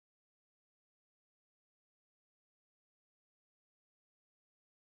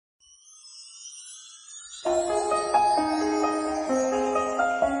The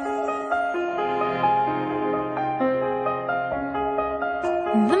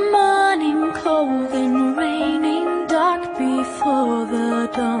morning cold and raining, dark before the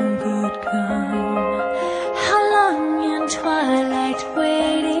dawn could come. How long in twilight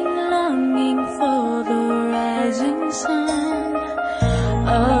waiting, longing for the rising sun.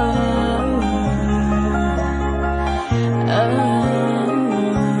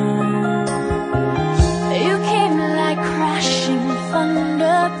 You came like crashing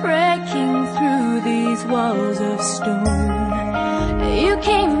thunder, breaking through these walls of stone. You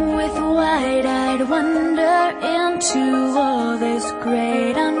came with wide-eyed wonder into all this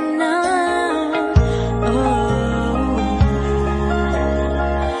great unknown.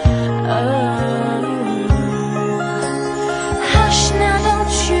 Hush now,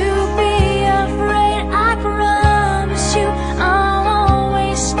 don't you be afraid. I promise you I'll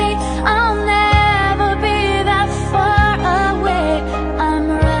always stay. I'll never be that far away. I'm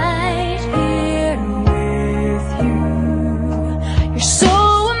right here with you. You're so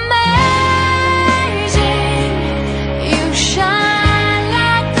amazing. You shine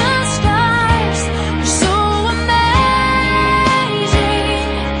like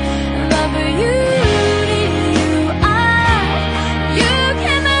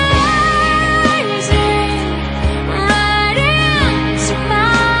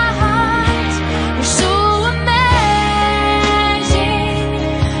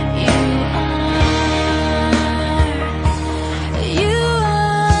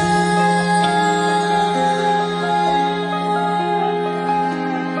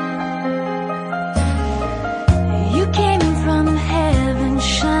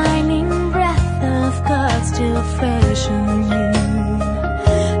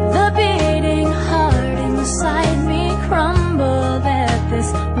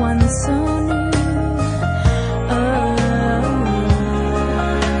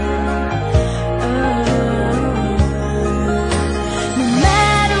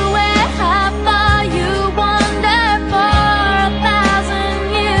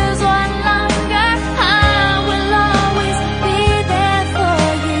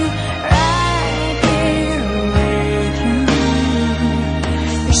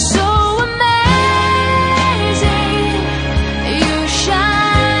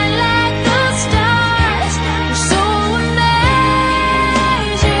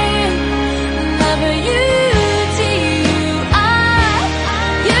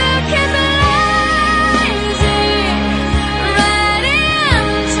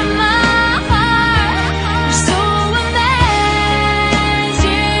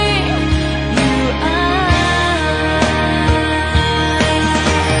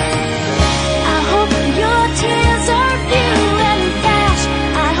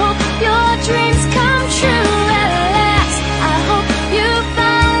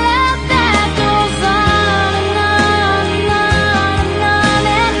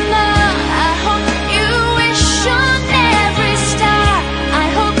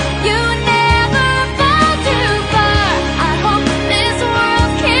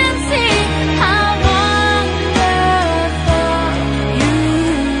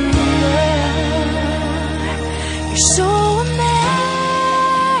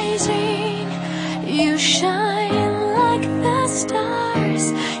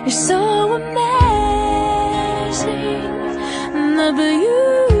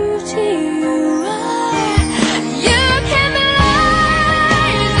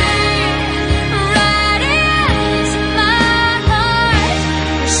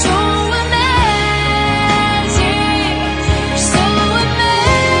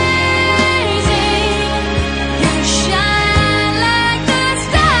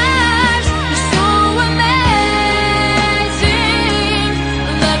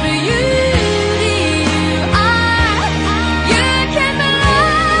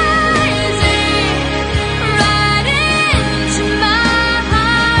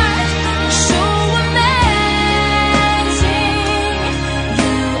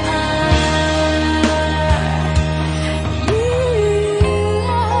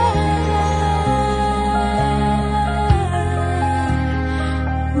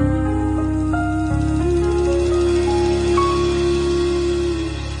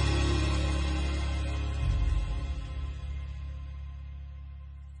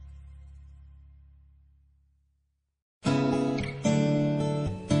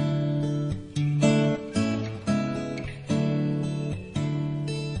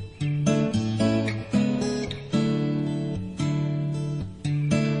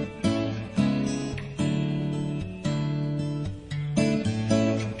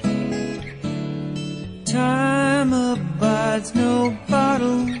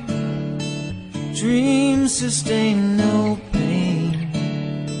Dreams sustain no pain.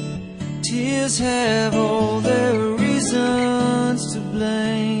 Tears have all their reasons to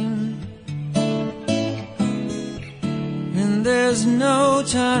blame. And there's no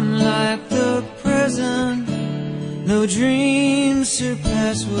time like the present. No dreams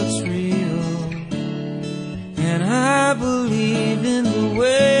surpass what's real. And I believe in the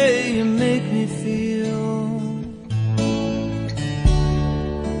way you make me feel.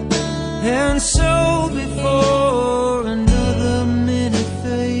 And so before another minute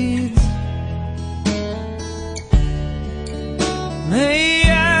fades, may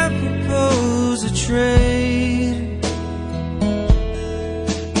I propose a trade.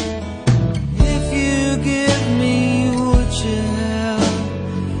 If you give me what you have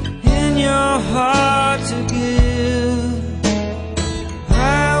in your heart to give,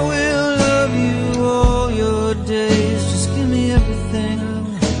 I will love you all your days. Just give me everything.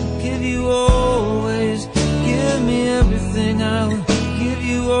 Give you always, give me everything, I will give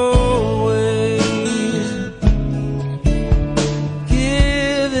you always.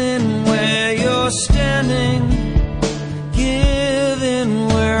 Given where you're standing, given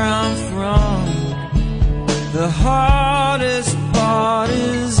where I'm from, the hardest part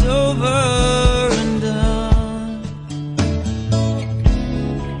is over and done.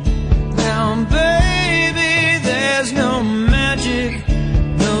 Now baby, there's no magic,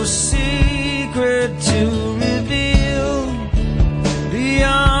 no secret to reveal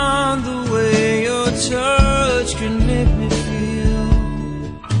beyond the way your touch can make me feel.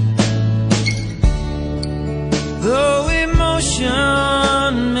 Though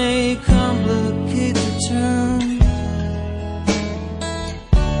emotion may complicate the terms,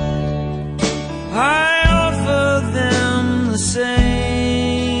 I offer them the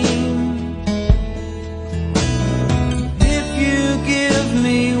same. If you give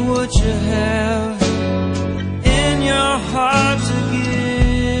me what you have in your heart to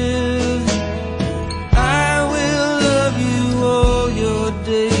give, I will love you all your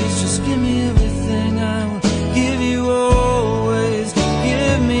days. Just give me everything, I will give you always.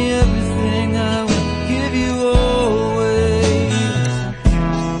 Give me everything, I will give you always.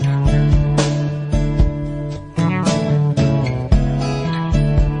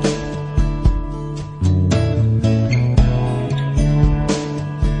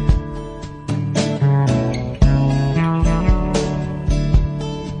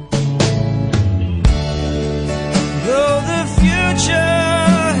 Though the future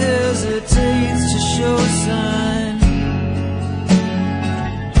hesitates to show sign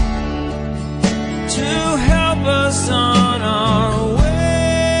to help us on our way,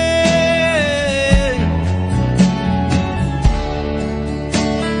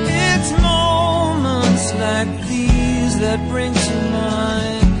 it's moments like these that bring to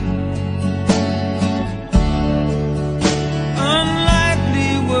mind